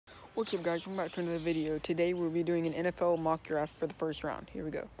What's up guys, welcome back to another video. Today we'll be doing an NFL mock draft for the first round. Here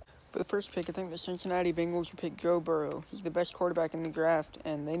we go. For the first pick, I think the Cincinnati Bengals will pick Joe Burrow. He's the best quarterback in the draft,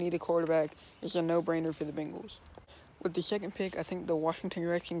 and they need a quarterback. It's a no-brainer for the Bengals. With the second pick, I think the Washington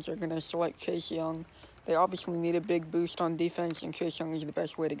Redskins are going to select Chase Young. They obviously need a big boost on defense, and Chase Young is the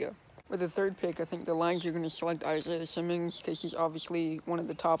best way to go. With the third pick, I think the Lions are going to select Isaiah Simmons because he's obviously one of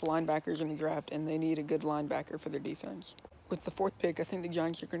the top linebackers in the draft, and they need a good linebacker for their defense. With the fourth pick, I think the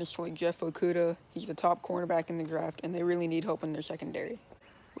Giants are going to select Jeff Okudah. He's the top cornerback in the draft, and they really need help in their secondary.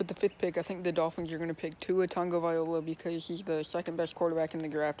 With the fifth pick, I think the Dolphins are going to pick Tua Tagovailoa because he's the second best quarterback in the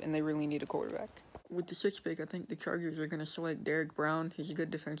draft, and they really need a quarterback. With the sixth pick, I think the Chargers are going to select Derek Brown. He's a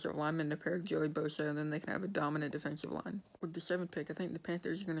good defensive lineman to pair with Joey Bosa, and then they can have a dominant defensive line. With the seventh pick, I think the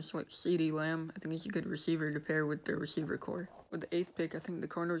Panthers are going to select CeeDee Lamb. I think he's a good receiver to pair with their receiver core. With the eighth pick, I think the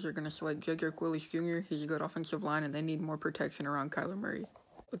Cardinals are going to select Jedrick Willis Jr. He's a good offensive line, and they need more protection around Kyler Murray.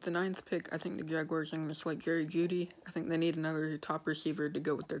 With the ninth pick, I think the Jaguars are going to select Jerry Jeudy. I think they need another top receiver to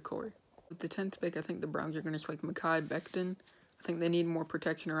go with their core. With the 10th pick, I think the Browns are going to select Mekhi Becton. I think they need more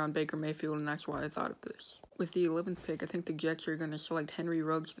protection around Baker Mayfield, and that's why I thought of this. With the 11th pick, I think the Jets are going to select Henry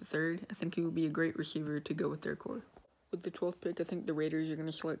Ruggs III. I think he would be a great receiver to go with their core. With the 12th pick, I think the Raiders are going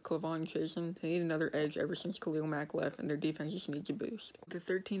to select Clavon Chasen. They need another edge ever since Khalil Mack left, and their defense just needs a boost. With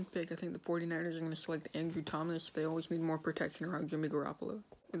the 13th pick, I think the 49ers are going to select Andrew Thomas. They always need more protection around Jimmy Garoppolo.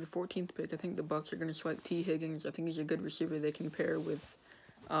 With the 14th pick, I think the Bucs are going to select T. Higgins. I think he's a good receiver they can pair with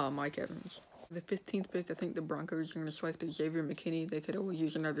Mike Evans. With the 15th pick, I think the Broncos are going to select Xavier McKinney. They could always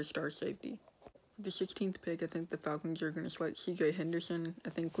use another star safety. With the 16th pick, I think the Falcons are going to select C.J. Henderson. I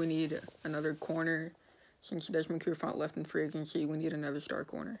think we need another corner. Since Desmond Trufant left in free agency, we need another star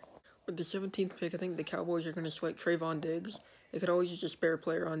corner. With the 17th pick, I think the Cowboys are going to select Trayvon Diggs. They could always use a spare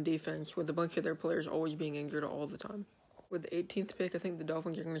player on defense, with a bunch of their players always being injured all the time. With the 18th pick, I think the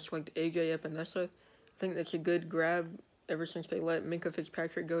Dolphins are going to select A.J. Epinesa. I think that's a good grab. Ever since they let Minkah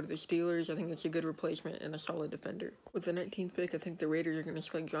Fitzpatrick go to the Steelers, I think it's a good replacement and a solid defender. With the 19th pick, I think the Raiders are going to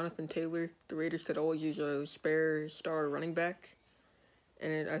select Jonathan Taylor. The Raiders could always use a spare star running back,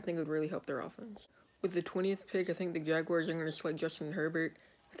 and I think it would really help their offense. With the 20th pick, I think the Jaguars are going to select Justin Herbert.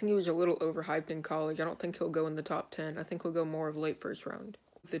 I think he was a little overhyped in college. I don't think he'll go in the top 10. I think he'll go more of late first round.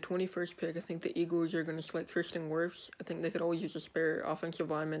 With the 21st pick, I think the Eagles are going to select Tristan Wirfs. I think they could always use a spare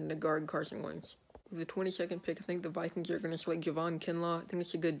offensive lineman to guard Carson Wentz. With the 22nd pick, I think the Vikings are going to select Javon Kinlaw. I think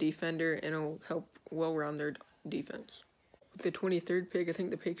it's a good defender, and it'll help well round their defense. With the 23rd pick, I think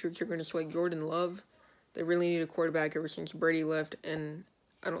the Patriots are going to select Jordan Love. They really need a quarterback ever since Brady left, and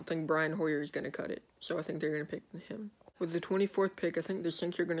I don't think Brian Hoyer is going to cut it, so I think they're going to pick him. With the 24th pick, I think the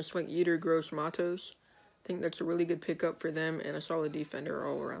Saints are going to select Yetur Gross-Matos. I think that's a really good pickup for them and a solid defender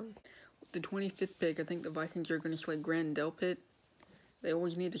all around. With the 25th pick, I think the Vikings are going to select Grant Delpit. They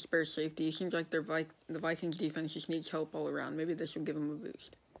always need a spare safety. It seems like the Vikings defense just needs help all around. Maybe this will give them a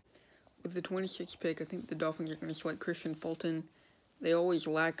boost. With the 26th pick, I think the Dolphins are going to select Christian Fulton. They always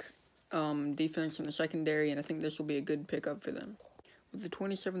lack defense in the secondary, and I think this will be a good pickup for them. With the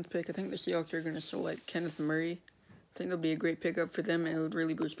 27th pick, I think the Seahawks are going to select Kenneth Murray. I think that'll be a great pickup for them, and it would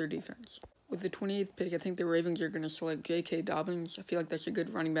really boost their defense. With the 28th pick, I think the Ravens are going to select J.K. Dobbins. I feel like that's a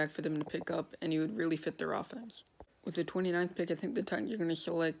good running back for them to pick up, and he would really fit their offense. With the 29th pick, I think the Titans are going to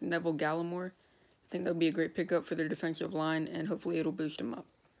select Neville Gallimore. I think that would be a great pickup for their defensive line, and hopefully it'll boost them up.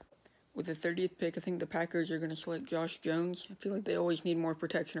 With the 30th pick, I think the Packers are going to select Josh Jones. I feel like they always need more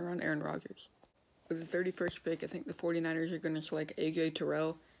protection around Aaron Rodgers. With the 31st pick, I think the 49ers are going to select A.J.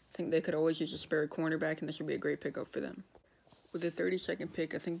 Terrell. I think they could always use a spare cornerback, and this would be a great pickup for them. With the 32nd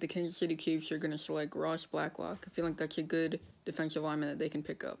pick, I think the Kansas City Chiefs are going to select Ross Blacklock. I feel like that's a good defensive lineman that they can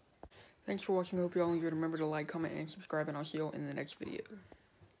pick up. Thanks for watching. I hope you all enjoyed. Remember to like, comment, and subscribe, and I'll see you all in the next video.